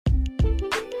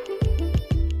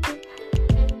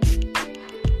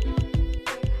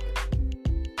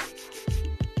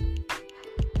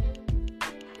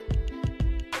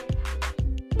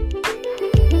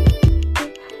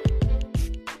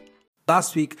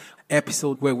Last week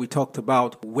episode where we talked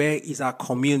about where is our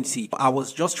community, I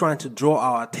was just trying to draw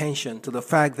our attention to the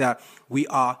fact that we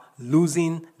are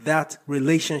losing that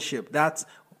relationship, that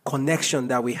connection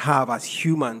that we have as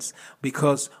humans,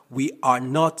 because we are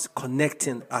not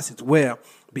connecting, as it were,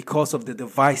 because of the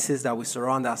devices that we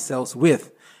surround ourselves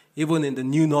with. Even in the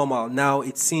new normal now,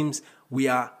 it seems we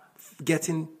are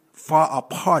getting far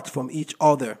apart from each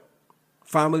other.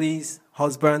 Families,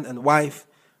 husband and wife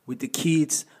with the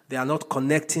kids, they are not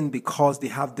connecting because they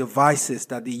have devices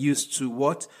that they use to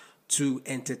what? To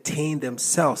entertain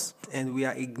themselves. And we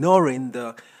are ignoring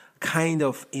the kind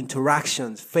of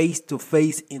interactions,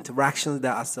 face-to-face interactions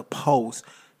that are supposed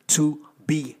to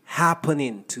be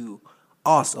happening to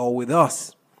us or with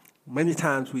us. Many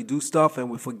times we do stuff and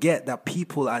we forget that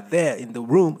people are there in the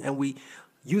room, and we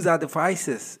use our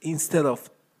devices instead of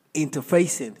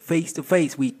interfacing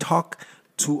face-to-face. We talk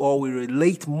to or we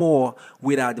relate more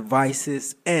with our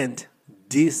devices, and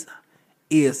this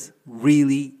is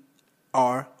really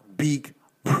our big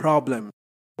problem.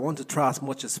 I want to try as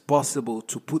much as possible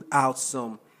to put out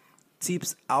some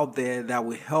tips out there that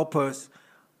will help us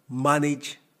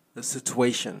manage the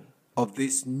situation of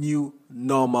this new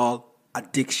normal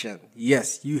addiction.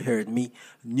 Yes, you heard me.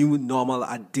 New normal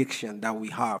addiction that we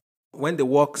have. When the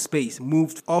workspace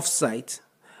moved off-site,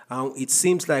 it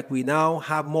seems like we now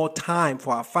have more time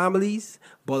for our families,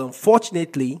 but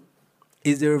unfortunately,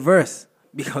 it's the reverse,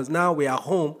 because now we are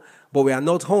home, but we are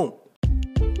not home.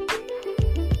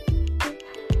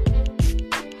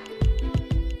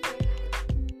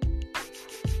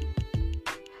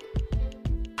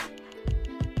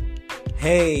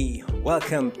 Hey,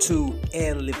 welcome to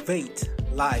Elevate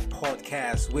Live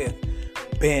Podcast with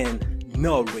Ben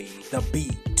Nori, the B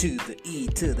to the E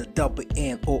to the double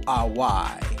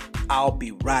N-O-R-Y. I'll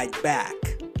be right back.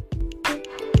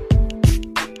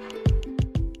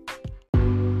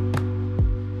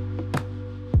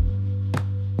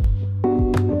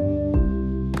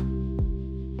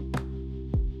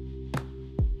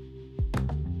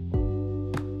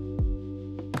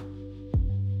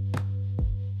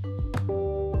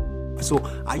 So,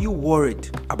 are you worried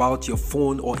about your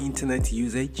phone or internet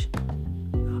usage?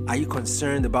 Are you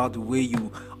concerned about the way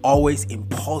you always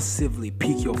impulsively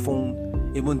pick your phone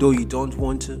even though you don't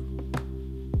want to?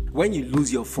 When you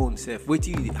lose your phone,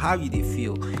 how do you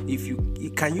feel?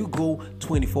 Can you go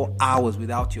 24 hours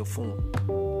without your phone?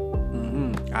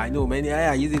 I know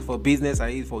I use it for business, I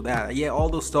use it for that. Yeah, all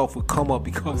those stuff will come up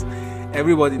because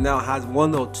everybody now has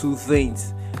one or two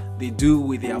things they do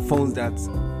with their phones that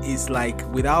is like,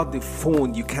 without the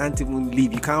phone you can't even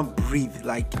live, you can't breathe.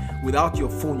 Like, without your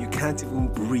phone you can't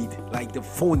even breathe. Like, the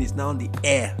phone is now the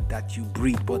air that you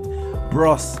breathe. But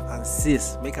bros and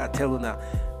sis, make I tell you now,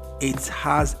 it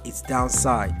has its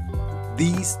downside.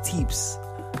 These tips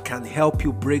can help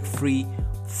you break free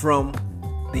from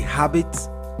the habit,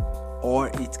 or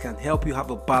it can help you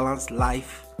have a balanced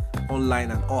life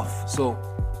online and off. So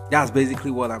that's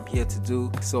basically what I'm here to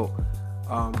do. So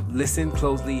listen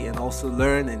closely and also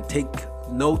learn and take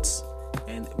notes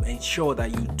and ensure that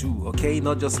you do, okay?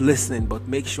 Not just listening, but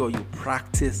make sure you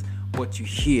practice what you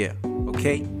hear,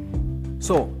 okay?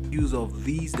 So, use of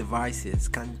these devices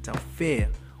can interfere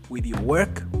with your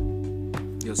work,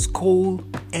 your school,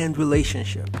 and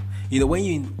relationship. When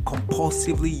you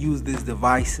compulsively use these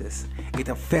devices, it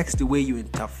affects the way you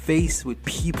interface with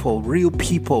people,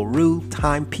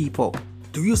 real-time people.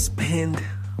 Do you spend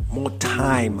more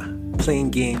time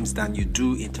playing games than you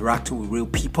do interacting with real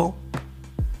people?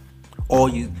 Or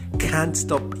you can't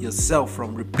stop yourself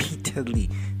from repeatedly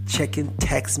checking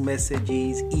text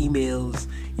messages, emails,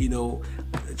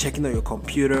 checking on your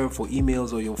computer for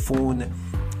emails or your phone,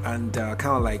 and kind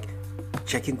of like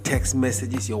checking text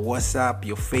messages, your WhatsApp,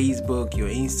 your Facebook, your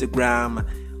Instagram,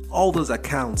 all those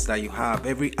accounts that you have.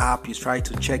 Every app, you try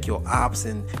to check your apps.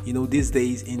 And these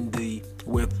days in the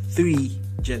Web3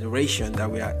 generation that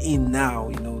we are in now,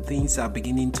 things are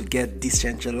beginning to get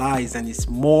decentralized, and it's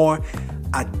more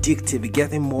addictive. It's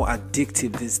getting more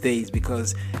addictive these days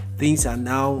because things are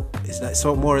now, it's like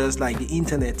so more or less like the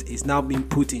internet is now being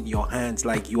put in your hands,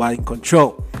 like you are in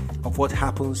control of what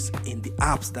happens in the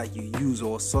apps that you use,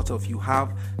 or sort of you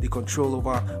have the control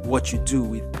over what you do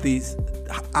with these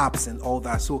apps and all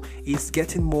that. So it's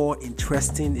getting more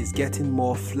interesting, it's getting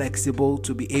more flexible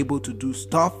to be able to do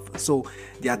stuff. So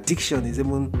the addiction is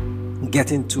even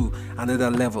getting to another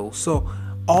level. So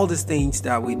all these things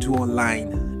that we do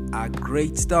online are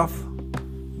great stuff,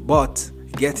 but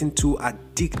getting too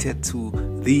addicted to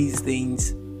these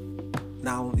things,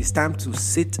 now it's time to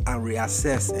sit and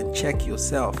reassess and check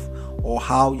yourself, or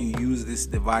how you use these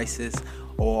devices,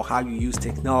 or how you use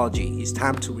technology. It's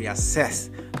time to reassess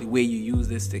the way you use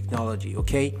this technology,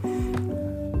 okay?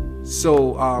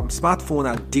 So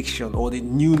smartphone addiction, or the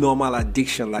new normal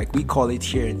addiction like we call it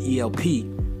here in ELP,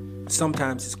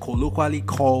 sometimes it's colloquially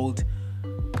called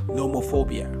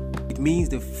nomophobia. It means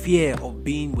the fear of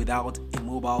being without a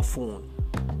mobile phone.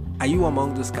 Are you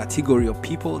among those category of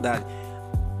people that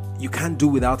you can't do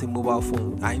without a mobile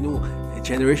phone? I know a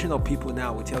generation of people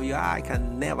now will tell you, I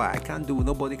can't do,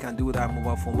 nobody can do without a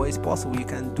mobile phone. But it's possible you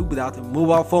can do without a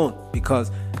mobile phone,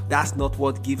 because that's not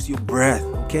what gives you breath,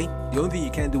 okay? The only thing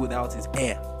you can do without is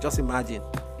air. Just imagine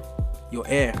your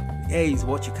air. Air is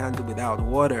what you can't do without.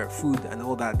 Water, food, and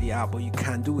all that they are, but you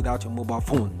can't do without your mobile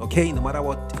phone, okay? No matter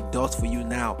what it does for you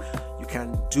now, you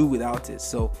can do without it.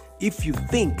 So if you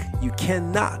think you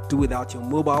cannot do without your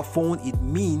mobile phone, it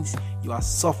means you are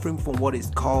suffering from what is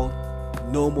called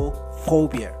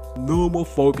nomophobia.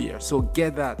 Nomophobia. So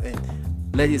get that and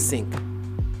let it sink.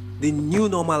 The new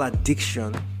normal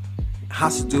addiction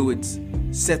has to do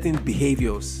with certain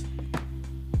behaviors.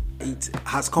 It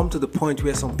has come to the point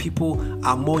where some people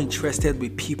are more interested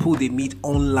with people they meet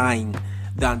online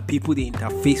than people they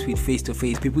interface with face to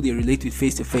face, people they relate with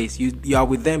face to face. You are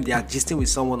with them, they are gisting with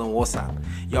someone on WhatsApp.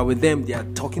 You are with them, they are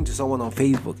talking to someone on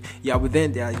Facebook. You are with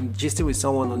them, they are gisting with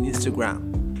someone on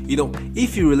Instagram. You know,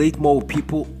 if you relate more with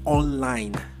people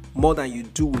online more than you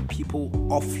do with people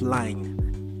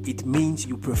offline, it means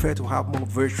you prefer to have more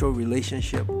virtual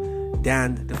relationship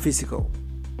than the physical.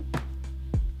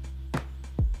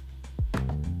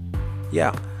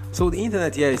 Yeah, so the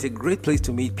internet here is a great place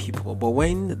to meet people, but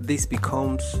when this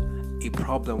becomes a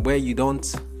problem where you don't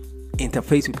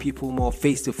interface with people more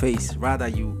face to face, rather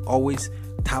you always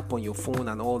tap on your phone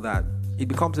and all that, it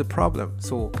becomes a problem.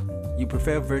 So you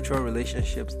prefer virtual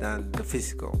relationships than the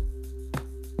physical.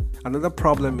 Another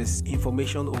problem is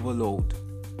information overload.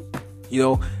 You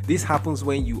know, this happens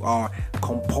when you are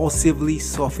compulsively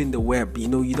surfing the web. You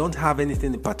know, you don't have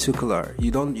anything in particular.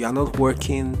 You are not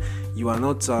working. You are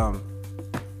not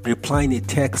replying a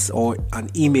text or an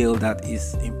email that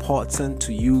is important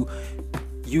to you.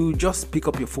 You just pick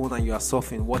up your phone and you are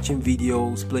surfing, watching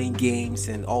videos, playing games,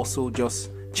 and also just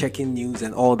checking news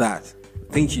and all that.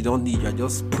 Things you don't need, you're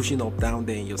just pushing up down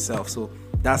there in yourself. So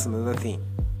that's another thing.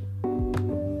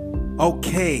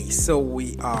 Okay, so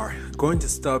we are going to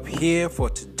stop here for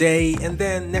today, and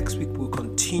then next week we'll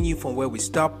continue from where we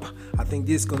stop. I think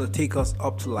this is going to take us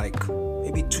up to like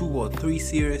maybe 2 or 3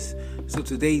 series. So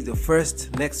today is the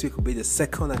first, next week will be the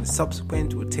second, and the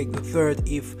subsequent will take the third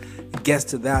if it gets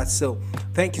to that. So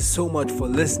thank you so much for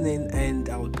listening, and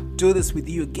I'll do this with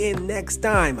you again next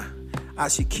time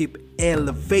as you keep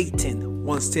elevating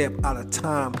one step at a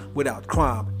time without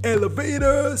crime.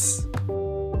 Elevators!